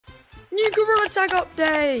New Gorilla Tag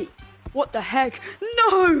update! What the heck?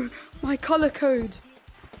 No! My colour code.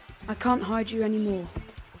 I can't hide you anymore.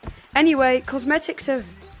 Anyway, cosmetics have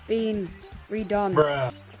been redone.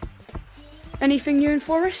 Bruh. Anything new in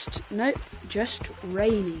Forest? Nope, just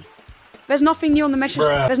rainy. There's nothing new on the message.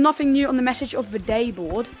 Bruh. There's nothing new on the message of the day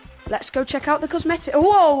board. Let's go check out the cosmetic.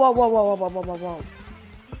 Whoa, whoa, whoa, whoa, whoa, whoa, whoa, whoa.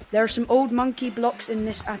 There are some old monkey blocks in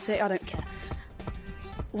this attic. I don't care.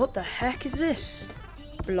 What the heck is this?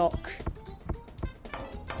 Block.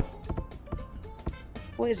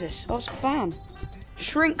 What is this? Oh, it's a fan.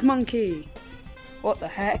 Shrink monkey. What the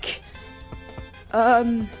heck?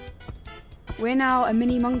 We're now a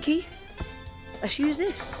mini monkey. Let's use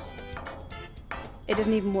this. It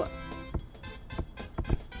doesn't even work.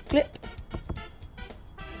 Clip.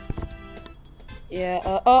 Yeah,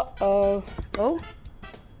 uh-oh. Oh.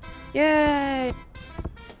 Yay.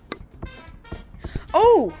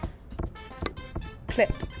 Oh!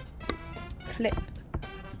 Clip. Clip.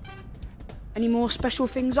 Any more special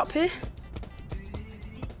things up here?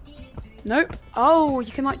 Nope. Oh,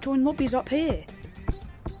 you can like join lobbies up here.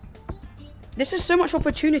 This is so much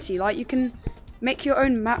opportunity. Like you can make your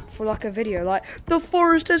own map for like a video. Like the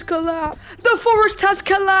forest has collapsed. The forest has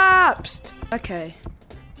collapsed. Okay.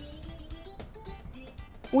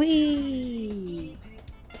 Whee.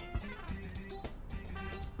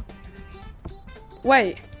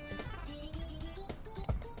 Wait.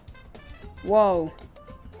 Whoa.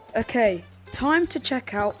 Okay. Time to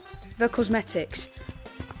check out the cosmetics.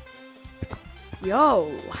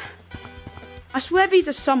 Yo. I swear these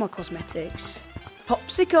are summer cosmetics.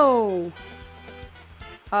 Popsicle.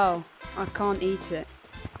 Oh, I can't eat it.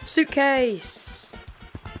 Suitcase.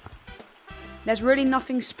 There's really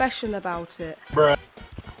nothing special about it. Bruh.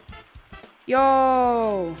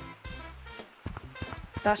 Yo.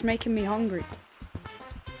 That's making me hungry.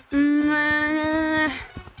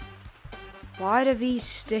 Why do these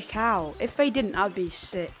stick out? If they didn't, I'd be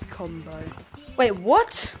sick combo. Wait,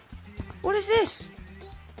 what? What is this?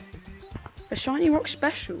 A shiny rock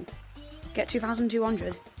special. Get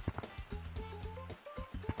 2,200.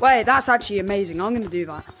 Wait, that's actually amazing. I'm gonna do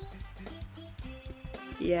that.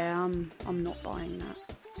 Yeah, I'm not buying that.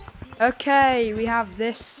 Okay, we have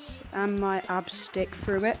this and my abs stick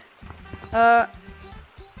through it. A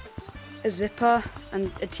zipper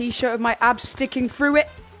and a t-shirt with my abs sticking through it.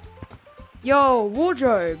 Yo,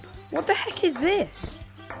 wardrobe. What the heck is this?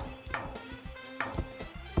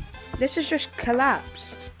 This has just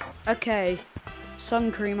collapsed. Okay.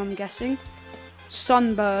 Sun cream, I'm guessing.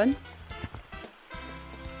 Sunburn.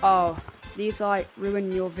 Oh, these like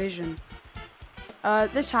ruin your vision.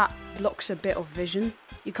 This hat blocks a bit of vision.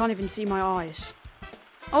 You can't even see my eyes.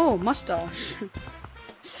 Oh, mustache.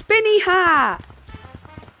 Spinny hat.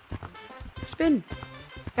 Spin.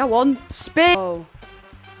 Go on, spin. Oh.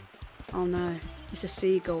 Oh no, it's a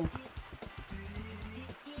seagull.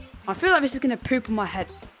 I feel like this is gonna poop on my head.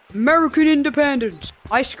 American independence.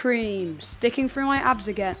 Ice cream. Sticking through my abs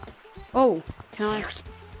again. Oh, can I?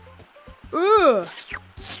 Ugh.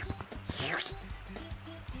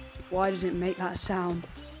 Why does it make that sound?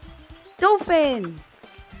 Dolphin.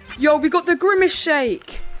 Yo, we got the Grimace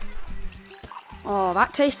shake. Oh,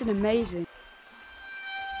 that tasted amazing.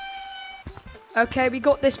 Okay, we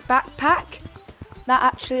got this backpack. That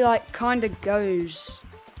actually like kind of goes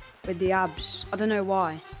with the abs. I don't know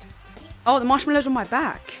why. Oh, the marshmallow's on my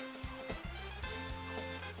back.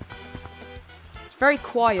 It's very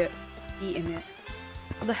quiet eating it.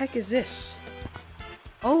 What the heck is this?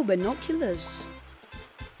 Oh, binoculars.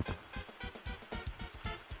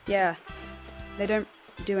 Yeah, they don't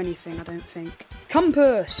do anything, I don't think.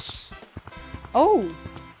 Compass. Oh,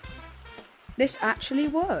 this actually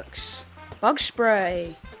works. Bug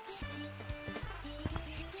spray.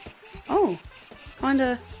 Oh,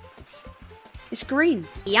 kinda. It's green.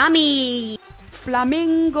 Yummy!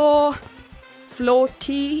 Flamingo.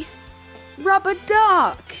 Floaty. Rubber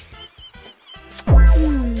duck.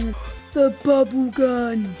 The bubble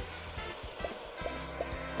gun.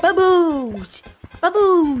 Bubbles.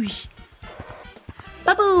 Bubbles.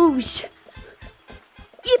 Bubbles.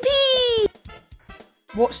 Yippee!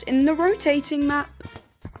 What's in the rotating map?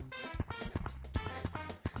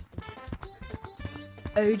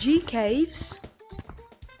 OG caves.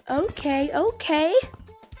 Okay, okay.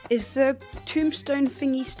 Is the tombstone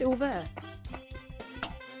thingy still there?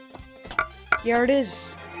 Yeah, it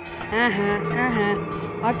is.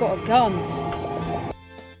 I got a gun.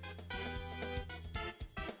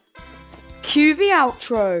 Cue the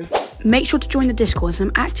outro. Make sure to join the Discord as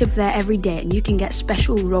I'm active there every day and you can get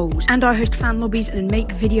special roles. And I host fan lobbies and make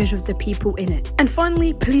videos with the people in it. And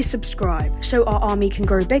finally, please subscribe so our army can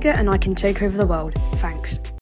grow bigger and I can take over the world. Thanks.